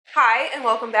Hi and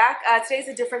welcome back. Today's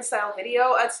a different style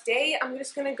video. Today I'm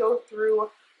just going to go through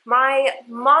my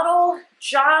model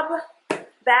job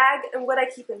bag and what I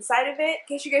keep inside of it.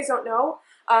 In case you guys don't know,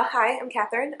 hi, I'm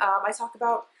Catherine. I talk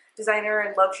about designer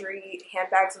and luxury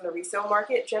handbags in the resale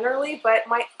market generally, but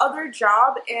my other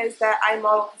job is that I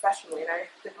model professionally, and I've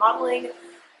been modeling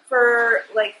for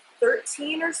like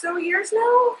 13 or so years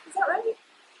now. Is that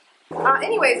right?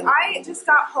 Anyways, I just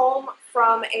got home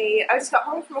from a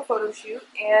photo shoot,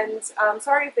 and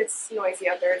sorry if it's noisy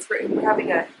out there. We're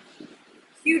having a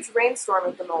huge rainstorm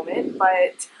at the moment,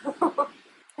 but I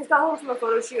just got home from a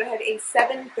photo shoot. I had a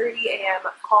 7:30 a.m.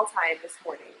 call time this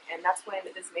morning, and that's when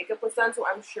this makeup was done. So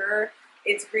I'm sure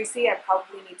it's greasy. I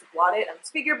probably need to blot it. I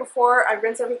just figure before I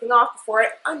rinse everything off, before I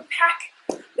unpack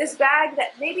this bag,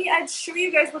 that maybe I'd show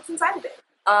you guys what's inside of it.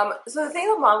 So the thing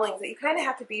with modeling is that you kind of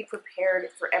have to be prepared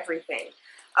for everything.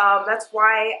 That's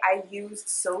why I used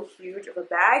so huge of a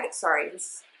bag. Sorry,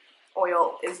 this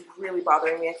oil is really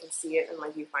bothering me. I can see it in my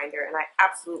viewfinder, and I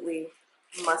absolutely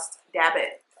must dab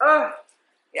it. Ugh.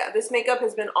 Yeah, this makeup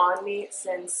has been on me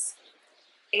since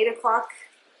 8 o'clock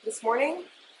this morning.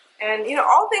 And, you know,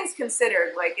 all things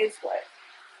considered, like, it's what?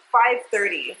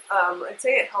 5:30. I'd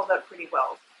say it held up pretty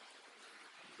well.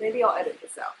 Maybe I'll edit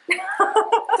this out.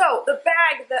 So the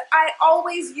bag that I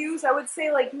always use, I would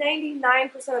say like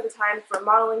 99% of the time for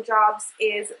modeling jobs,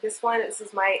 is this one. This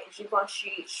is my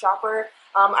Givenchy shopper.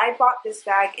 I bought this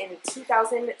bag in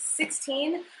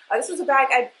 2016. This was a bag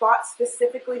I bought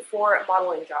specifically for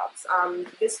modeling jobs.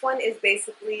 This one is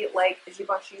basically like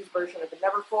Givenchy's version of the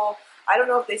Neverfull. I don't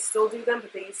know if they still do them,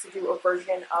 but they used to do a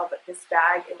version of this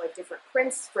bag in like different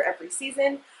prints for every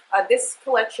season. This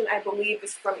collection, I believe,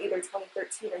 is from either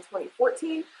 2013 or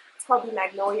 2014. It's called the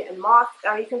Magnolia and Moth.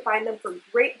 You can find them for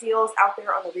great deals out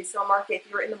there on the resale market. If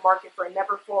you're in the market for a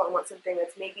Neverfull and want something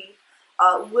that's maybe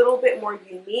a little bit more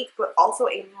unique, but also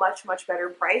a much, much better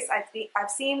price,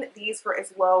 I've seen these for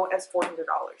as low as $400.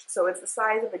 So it's the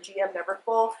size of a GM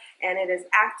Neverfull, and it is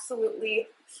absolutely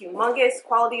humongous.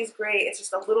 Quality is great. It's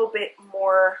just a little bit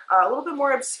more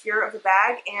obscure of a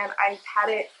bag, and I've had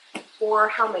it for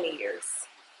how many years?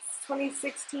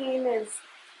 2016 is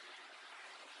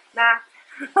math.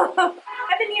 7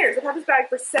 years. I've had this bag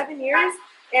for 7 years,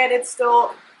 and it's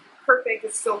still perfect.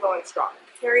 It's still going strong.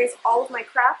 It carries all of my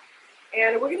crap,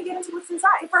 and we're going to get into what's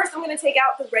inside. First, I'm going to take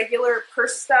out the regular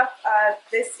purse stuff.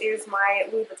 This is my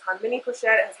Louis Vuitton mini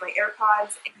pochette. It has my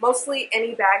AirPods. Mostly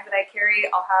any bag that I carry,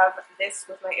 I'll have this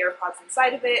with my AirPods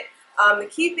inside of it. The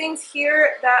key things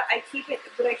here that I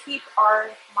keep are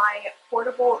my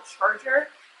portable charger.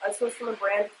 This one's from a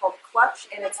brand called Clutch,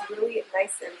 and it's really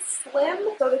nice and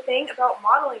slim. So the thing about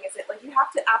modeling is that you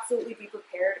have to absolutely be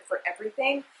prepared for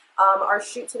everything. Our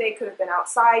shoot today could have been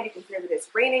outside. You can hear that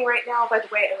it's raining right now. By the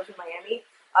way, I live in Miami,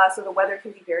 so the weather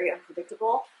can be very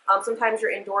unpredictable. Sometimes you're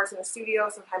indoors in a studio,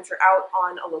 sometimes you're out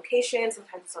on a location,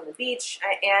 sometimes it's on the beach,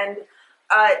 and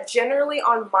generally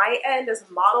on my end as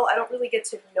a model, I don't really get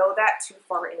to know that too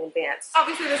far in advance.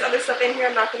 Obviously, there's other stuff in here.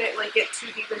 I'm not going to get too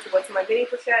deep into what's in my mini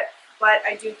pochette. But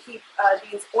I do keep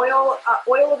these oil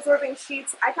absorbing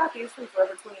sheets. I got these from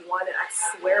Forever 21, and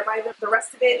I swear by them. The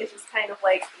rest of it is just kind of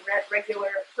like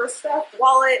regular purse stuff.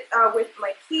 Wallet with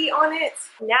my key on it.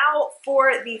 Now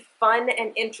for the fun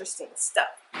and interesting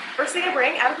stuff. First thing I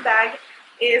bring out of the bag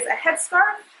is a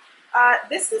headscarf.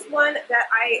 This is one that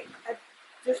I've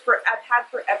had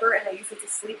forever, and I use it to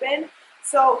sleep in.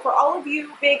 So for all of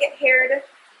you big-haired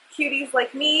cuties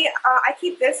like me, I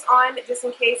keep this on just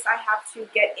in case I have to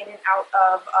get in and out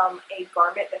of a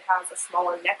garment that has a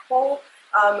smaller neck hole.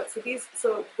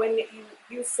 So when you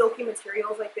use silky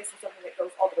materials like this and something that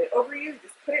goes all the way over you,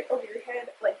 just put it over your head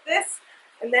like this,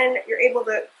 and then you're able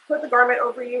to put the garment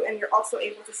over you, and you're also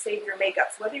able to save your makeup.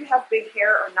 So whether you have big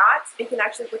hair or not, it can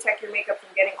actually protect your makeup from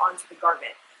getting onto the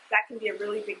garment. That can be a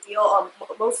really big deal.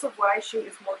 Most of what I shoot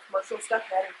is more commercial stuff.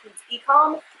 That includes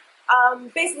e-com.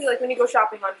 Basically, like when you go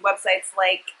shopping on websites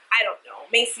like, I don't know,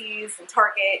 Macy's and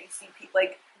Target, you see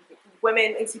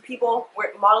women and see people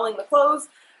modeling the clothes.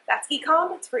 That's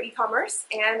e-com. It's for e-commerce,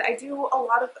 and I do a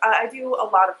lot of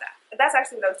that. That's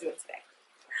actually what I was doing today.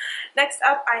 Next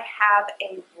up, I have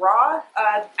a bra.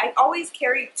 I always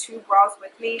carry 2 bras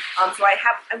with me. So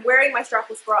I'm wearing my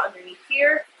strapless bra underneath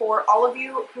here. For all of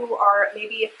you who are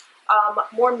maybe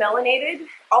more melanated,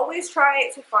 always try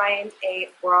to find a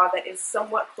bra that is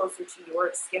somewhat closer to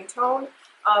your skin tone,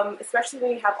 especially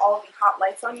when you have all of the hot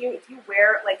lights on you. If you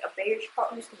wear like a beige color,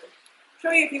 I'm just going to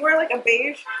show you, if you wear like a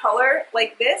beige color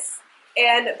like this,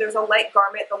 and there's a light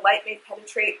garment, the light may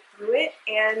penetrate through it,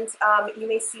 and you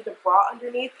may see the bra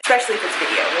underneath, especially if it's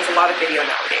video. There's a lot of video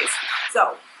nowadays.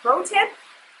 So, pro tip,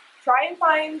 Try and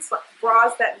find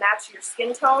bras that match your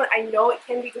skin tone. I know it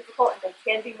can be difficult and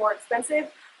they can be more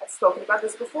expensive. I've spoken about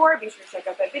this before. Be sure to check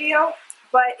out that video.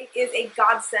 But it is a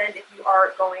godsend if you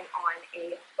are going on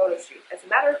a photo shoot. As a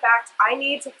matter of fact, I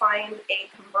need to find a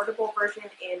convertible version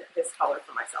in this color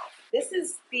for myself. This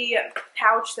is the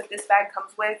pouch that this bag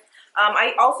comes with.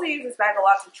 I also use this bag a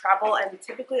lot to travel, and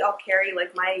typically I'll carry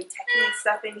like my techie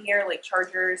stuff in here, like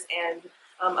chargers and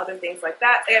other things like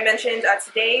that. Like I mentioned,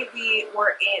 today we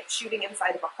were shooting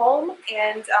inside of a home,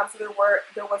 and so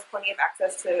there was plenty of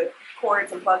access to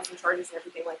cords and plugs and chargers and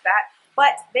everything like that.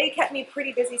 But they kept me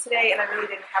pretty busy today, and I really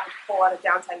didn't have a whole lot of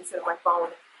downtime to sit on my phone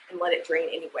and let it drain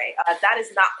anyway. That is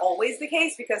not always the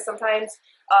case, because sometimes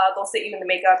they'll sit you in the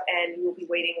makeup and you will be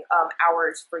waiting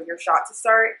hours for your shot to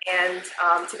start, and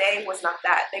today was not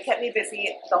that. They kept me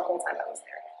busy the whole time I was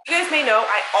there. You guys may know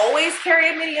I always carry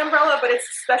a mini umbrella, but it's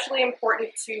especially important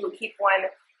to keep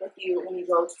one with you when you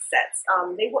go to sets.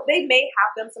 They may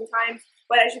have them sometimes,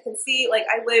 but as you can see, like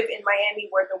I live in Miami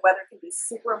where the weather can be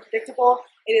super unpredictable.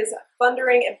 It is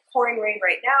thundering and pouring rain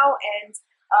right now, and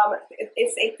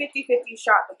it's a 50-50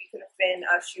 shot that we could have been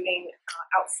shooting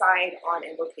outside on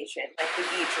a location, like the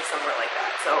beach or somewhere like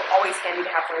that. So always handy to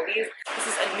have one of these. This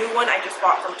is a new one I just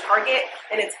bought from Target,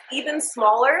 and it's even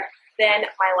smaller than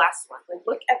my last one. Like,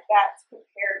 look at that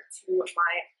compared to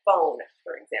my phone,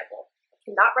 for example. I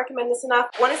cannot recommend this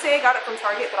enough. I want to say I got it from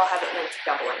Target, but I'll have it linked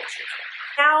down below in the description.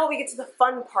 Now we get to the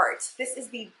fun part. This is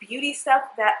the beauty stuff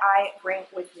that I bring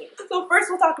with me. So first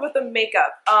we'll talk about the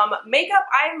makeup. Makeup,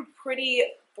 I'm pretty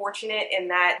fortunate in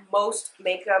that most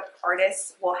makeup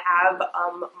artists will have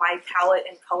my palette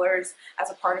and colors as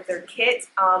a part of their kit.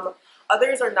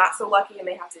 Others are not so lucky, and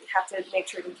they have to make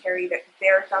sure to carry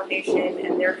their foundation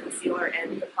and their concealer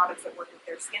and the products that work with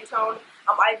their skin tone.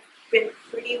 I've been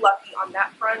pretty lucky on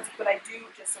that front, but I do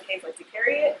just in case like to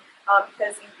carry it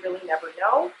because you really never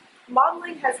know.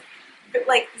 Modeling has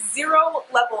like zero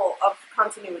level of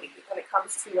continuity when it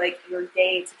comes to like your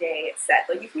day-to-day set.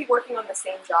 Like you can be working on the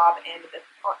same job, and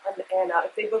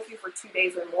if they book you for 2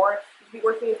 days or more, you can be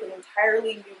working with an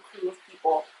entirely new crew of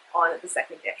people on the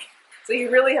second day. So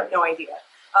you really have no idea,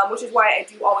 which is why I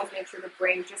do always make sure to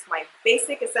bring just my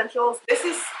basic essentials. This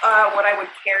is what I would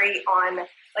carry on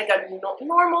like a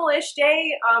normal-ish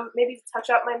day, maybe to touch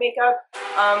up my makeup,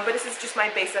 but this is just my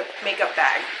basic makeup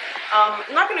bag.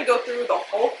 I'm not going to go through the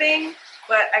whole thing,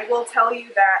 but I will tell you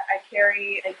that I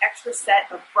carry an extra set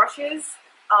of brushes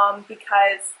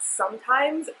because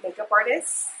sometimes makeup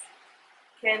artists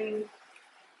can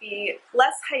be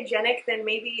less hygienic than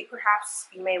maybe perhaps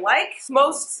you may like.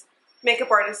 Most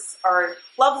makeup artists are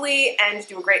lovely and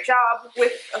do a great job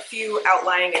with a few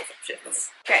outlying exceptions.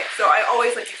 Okay, so I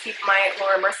always like to keep my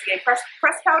Laura Mercier press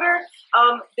powder.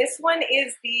 This one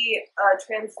is the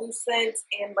translucent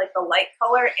in like the light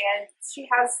color, and she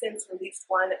has since released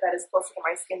one that is closer to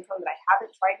my skin tone that I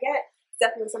haven't tried yet.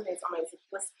 Definitely something that's on my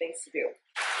list of things to do.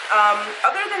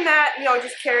 Other than that, you know,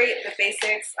 just carry the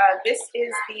basics. This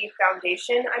is the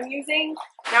foundation I'm using.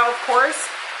 Now, of course,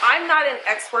 I'm not an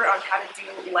expert on how to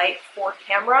do light for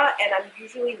camera, and I'm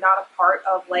usually not a part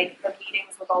of like the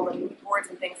meetings with all the mood boards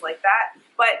and things like that,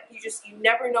 but you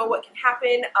never know what can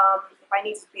happen. If I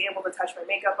need to be able to touch my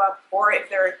makeup up, or if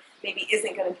there maybe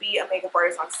isn't going to be a makeup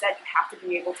artist on set, you have to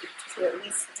be able to at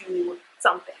least do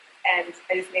something, and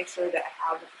I just make sure that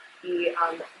I have the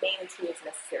main tools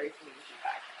necessary for me to do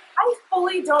that. I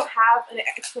fully don't have an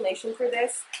explanation for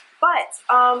this, but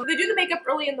they do the makeup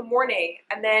early in the morning,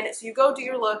 and then so you go do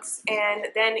your looks, and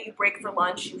then you break for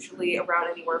lunch, usually around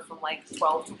anywhere from like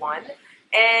 12 to 1,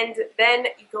 and then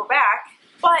you go back.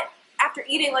 But after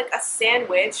eating like a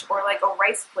sandwich or like a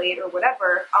rice plate or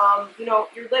whatever, you know,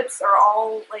 your lips are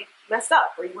all like messed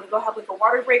up, or you want to go have like a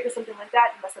water break or something like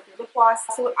that, you mess up your lip gloss.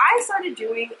 So what I started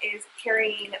doing is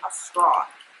carrying a straw.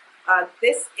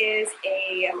 This is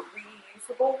a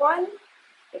reusable one.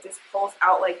 It just pulls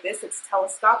out like this. It's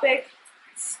telescopic,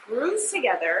 screws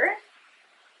together,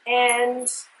 and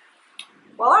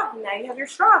voila, now you have your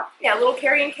straw. Yeah, a little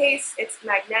carrying case. It's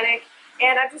magnetic,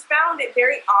 and I've just found it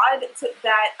very odd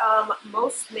that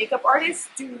most makeup artists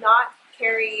do not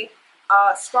carry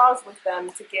straws with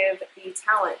them to give the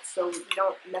talent, so you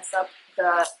don't mess up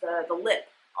the lip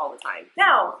all the time.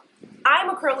 Now, I'm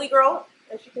a curly girl,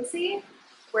 as you can see.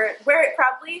 Wear it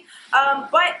proudly,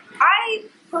 but I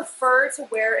prefer to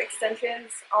wear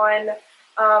extensions on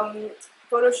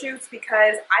photo shoots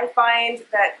because I find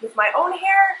that with my own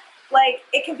hair, like,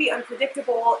 it can be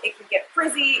unpredictable, it can get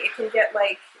frizzy, it can get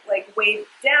like weighed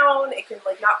down, it can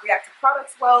like not react to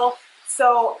products well.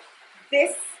 So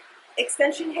this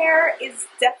extension hair is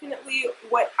definitely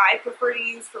what I prefer to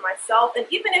use for myself, and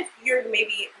even if you're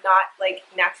maybe not like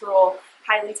natural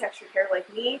highly textured hair like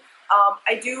me,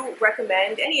 I do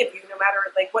recommend any of you, no matter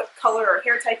like what color or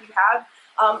hair type you have,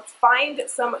 find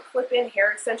some clip-in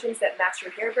hair extensions that match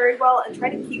your hair very well and try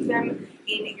to keep them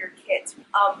in your kit.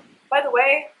 By the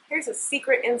way, here's a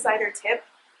secret insider tip.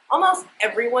 Almost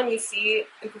everyone you see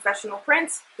in professional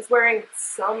print is wearing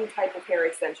some type of hair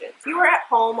extension. If you are at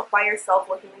home by yourself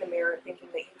looking in the mirror thinking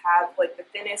that you have like the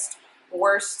thinnest,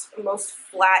 worst, most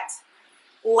flat,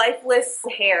 lifeless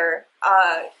hair,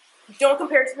 don't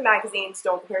compare it to the magazines,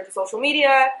 don't compare it to social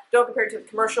media, don't compare it to the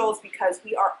commercials, because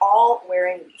we are all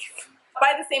wearing these.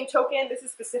 By the same token, this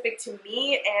is specific to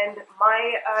me and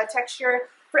my texture.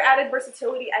 For added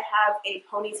versatility, I have a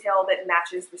ponytail that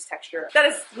matches this texture. That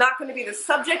is not going to be the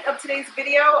subject of today's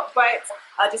video, but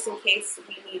just in case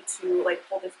we need to like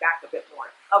pull this back a bit more.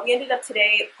 We ended up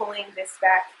today pulling this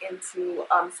back into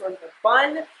sort of a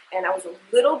bun, and I was a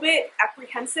little bit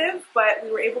apprehensive, but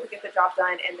we were able to get the job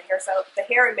done, and the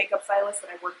hair and makeup stylist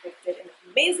that I worked with did an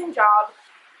amazing job.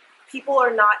 People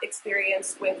are not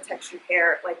experienced with textured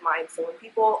hair like mine, so when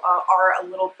people are a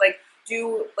little like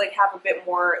do like have a bit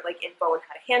more like info on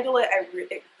how to handle it, I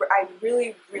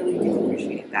really do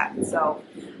appreciate that. So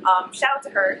shout out to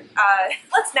her.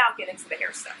 Let's now get into the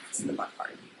hair stuff. This is the fun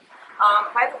part.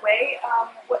 By the way,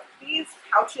 these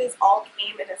pouches all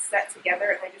came in a set together,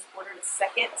 and I just ordered a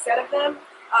second set of them.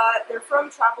 They're from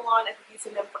Travelon. I've been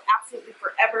using them for absolutely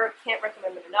forever. Can't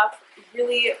recommend them enough.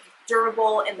 Really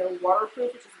durable, and they're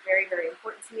waterproof, which is very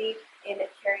important to me in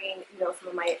carrying, you know, some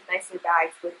of my nicer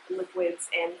bags with liquids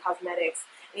and cosmetics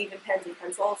and even pens and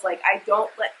pencils. Like, I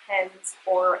don't let pens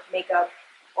or makeup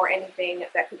or anything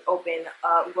that could open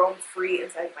roam free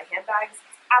inside of my handbags.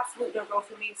 Absolute no-go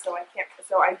for me, so I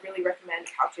really recommend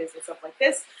pouches and stuff like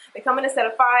this. They come in a set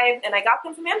of 5, and I got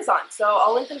them from Amazon, so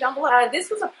I'll link them down below. This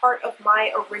was a part of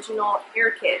my original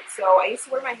hair kit. So I used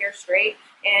to wear my hair straight,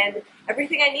 and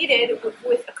everything I needed,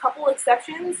 with a couple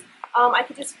exceptions, I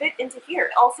could just fit into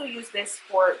here. I also use this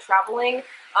for traveling.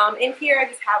 In here, I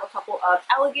just have a couple of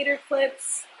alligator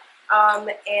clips,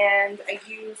 and I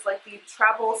use like the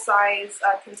travel size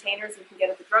containers you can get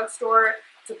at the drugstore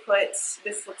to put,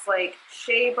 this looks like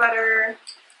shea butter,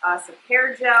 some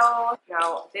hair gel.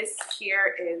 Now this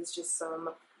here is just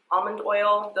some almond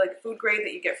oil, like food grade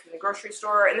that you get from the grocery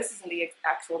store, and this isn't the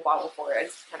actual bottle for it. I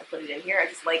just kind of put it in here. I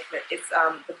just like that it's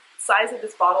the size of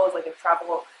this bottle is like a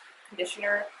travel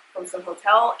conditioner from some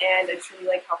hotel, and I just really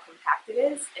like how compact it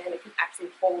is, and it can actually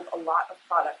hold a lot of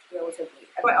product relatively.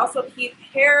 I also keep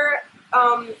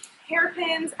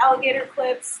hairpins, alligator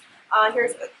clips.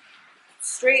 Here's a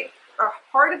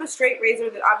part of a straight razor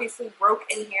that obviously broke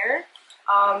in here,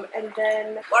 and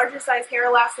then larger size hair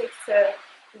elastics to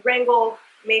wrangle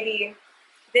maybe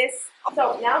this.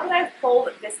 So now that I've pulled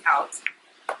this out,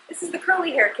 this is the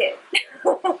curly hair kit.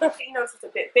 You notice it's a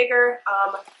bit bigger.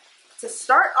 To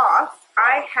start off,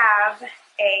 I have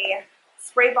a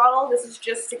spray bottle. This is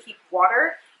just to keep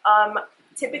water.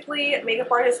 Typically, makeup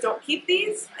artists don't keep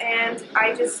these, and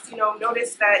I just, you know,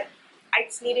 noticed that I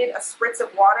just needed a spritz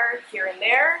of water here and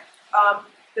there.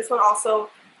 This one also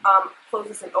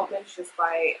closes and opens just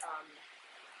by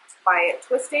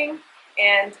twisting,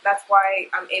 and that's why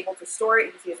I'm able to store it.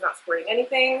 You can see it's not squirting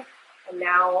anything. And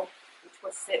now you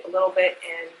twist it a little bit,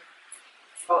 and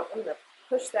I'm gonna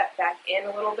push that back in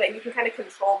a little bit, and you can kind of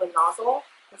control the nozzle.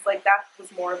 It's like that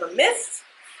was more of a mist.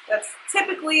 That's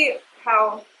typically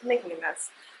how I'm making a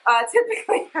mess.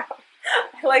 Typically how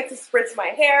I like to spritz my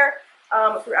hair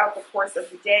throughout the course of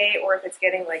the day, or if it's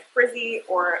getting like frizzy,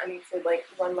 or I need to like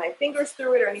run my fingers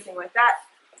through it or anything like that.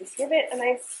 Just give it a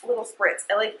nice little spritz.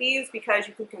 I like these because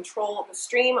you can control the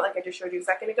stream, like I just showed you a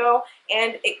second ago,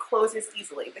 and it closes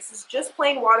easily. This is just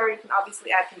plain water. You can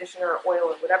obviously add conditioner or oil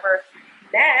or whatever.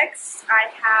 Next, I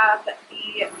have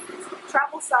the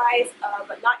travel size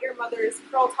of Not Your Mother's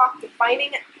Curl Talk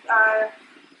Defining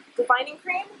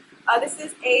Cream. This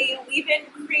is a leave-in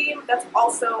cream that's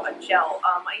also a gel.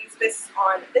 I use this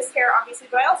on this hair, obviously,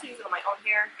 but I also use it on my own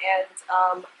hair,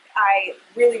 and I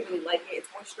really like it. It's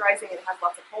moisturizing and it has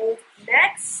lots of hold.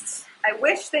 Next, I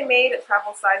wish they made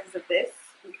travel sizes of this,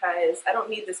 because I don't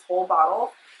need this whole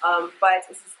bottle. But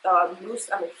this is mousse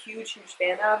I'm a huge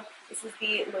fan of. This is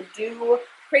the Ledoux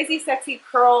Crazy Sexy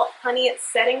Curl Honey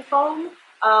Setting Foam.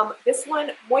 This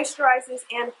one moisturizes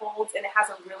and holds, and it has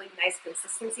a really nice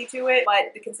consistency to it.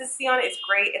 But the consistency on it is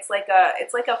great. It's like a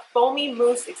foamy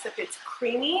mousse, except it's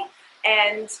creamy,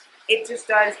 and it just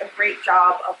does a great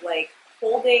job of like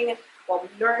holding while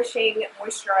nourishing,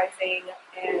 moisturizing,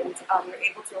 and you're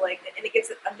able to like, and it gives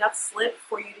it enough slip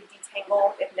for you to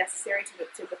detangle if necessary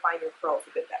to define your curls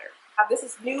a bit better. This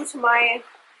is new to my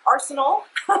arsenal.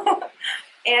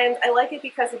 and I like it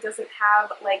because it doesn't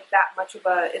have like that much of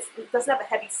a, it doesn't have a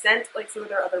heavy scent like some of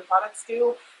their other products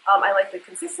do. I like the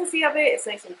consistency of it. It's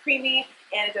nice and creamy,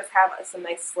 and it does have some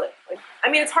nice slip. I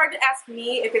mean, it's hard to ask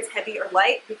me if it's heavy or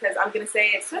light because I'm going to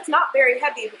say it's not very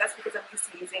heavy, but that's because I'm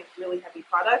used to using really heavy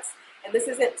products. And this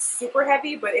isn't super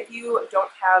heavy, but if you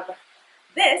don't have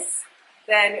this,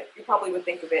 then you probably would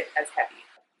think of it as heavy.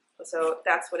 So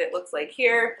that's what it looks like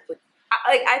here.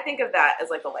 I think of that as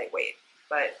like a lightweight,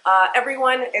 but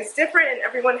everyone is different and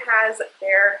everyone has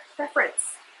their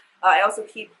preference. I also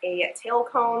keep a tail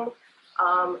comb.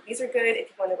 These are good if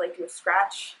you want to like do a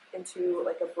scratch into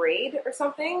like a braid or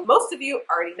something. Most of you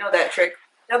already know that trick.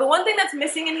 Now the one thing that's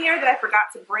missing in here that I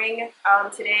forgot to bring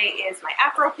today is my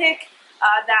Afro pick.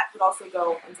 That would also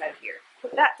go inside of here.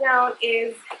 Put that down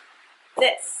is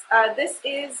this. This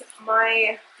is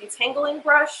my detangling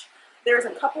brush. There's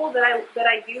a couple that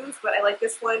I use, but I like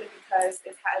this one because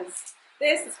it has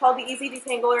this. It's called the Easy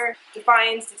Detangler.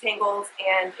 Defines, detangles,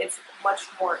 and it's much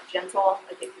more gentle.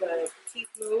 Like if the teeth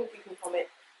move, you can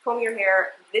comb your hair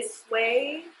this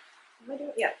way. Am I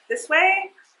doing? Yeah, this way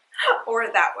or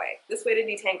that way. This way to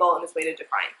detangle and this way to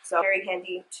define. So very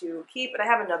handy to keep. And I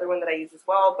have another one that I use as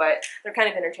well, but they're kind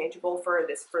of interchangeable for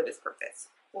this purpose.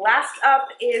 Last up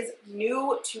is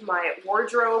new to my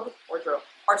wardrobe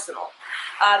arsenal.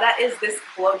 That is this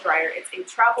blow dryer. It's a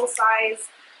travel size.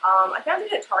 I found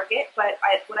it at Target, but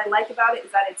what I like about it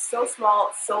is that it's so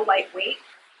small, so lightweight.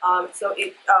 So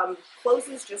it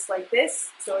closes just like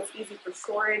this, so it's easy for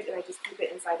storage, and I just keep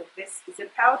it inside of this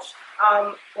zip pouch.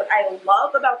 What I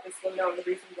love about this one, though, and the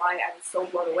reason why I was so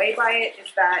blown away by it,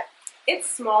 is that it's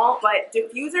small, but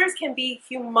diffusers can be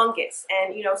humongous,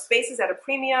 and you know, space is at a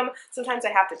premium. Sometimes I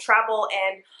have to travel,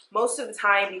 and most of the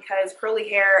time, because curly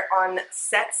hair on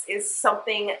sets is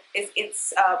something,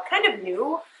 it's kind of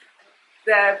new,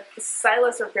 the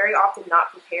stylists are very often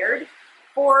not prepared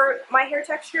for my hair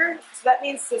texture. So that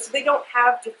means, so they don't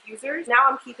have diffusers. Now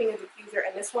I'm keeping a diffuser,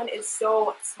 and this one is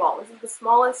so small. This is the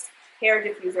smallest hair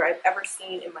diffuser I've ever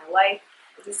seen in my life.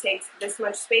 It just takes this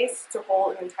much space to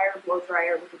hold an entire blow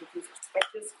dryer with a diffuser. It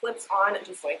just clips on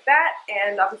just like that,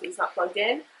 and obviously it's not plugged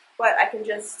in, but I can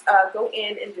just go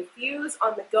in and diffuse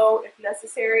on the go if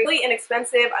necessary. Really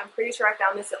inexpensive. I'm pretty sure I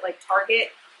found this at like Target,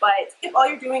 but if all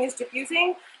you're doing is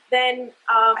diffusing, then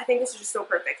I think this is just so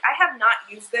perfect. I have not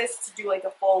used this to do like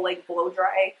a full like blow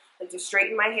dry, like to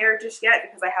straighten my hair just yet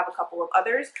because I have a couple of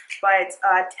others, but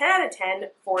 10 out of 10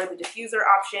 for the diffuser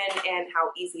option and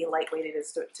how easy and lightweight it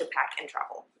is to pack and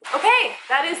travel. Okay,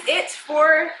 that is it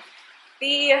for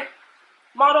the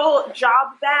model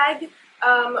job bag.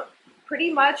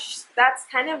 Pretty much that's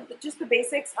kind of just the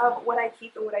basics of what I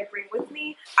keep and what I bring with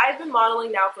me. I've been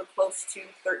modeling now for close to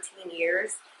 13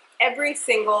 years. Every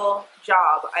single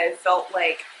job I felt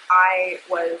like I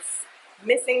was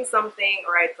missing something,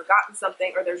 or I'd forgotten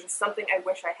something, or there's just something I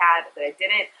wish I had that I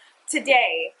didn't.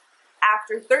 Today,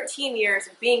 after 13 years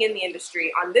of being in the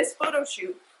industry, on this photo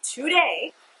shoot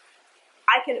today,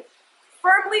 I can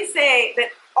firmly say that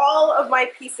all of my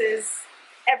pieces,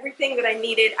 everything that I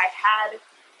needed, I had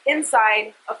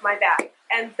inside of my bag.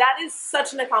 And that is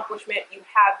such an accomplishment, you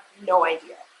have no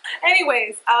idea.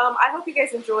 Anyways, I hope you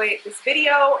guys enjoyed this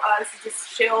video. This is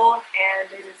just chill,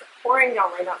 and it is pouring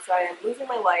down right outside. I'm losing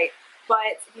my light.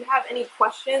 But if you have any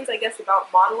questions, I guess,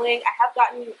 about modeling, I have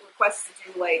gotten requests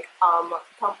to do like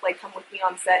come with me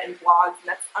on set and vlogs, and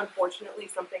that's unfortunately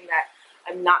something that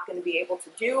I'm not going to be able to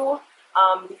do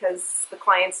because the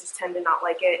clients just tend to not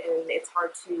like it, and it's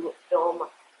hard to film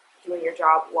doing your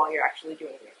job while you're actually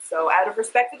doing it. So out of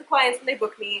respect to the clients when they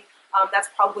book me, that's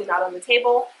probably not on the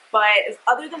table. But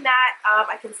other than that,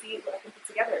 I can see what I can put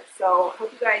together. So I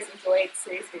hope you guys enjoyed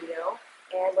today's video,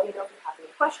 and let me know if you have any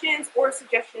questions or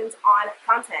suggestions on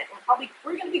content.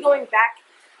 We're going to be going back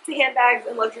to handbags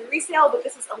and luxury resale, but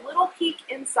this is a little peek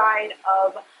inside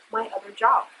of my other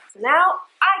job. So now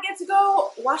I get to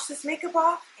go wash this makeup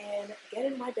off and get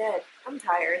in my bed. I'm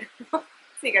tired.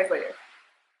 See you guys later.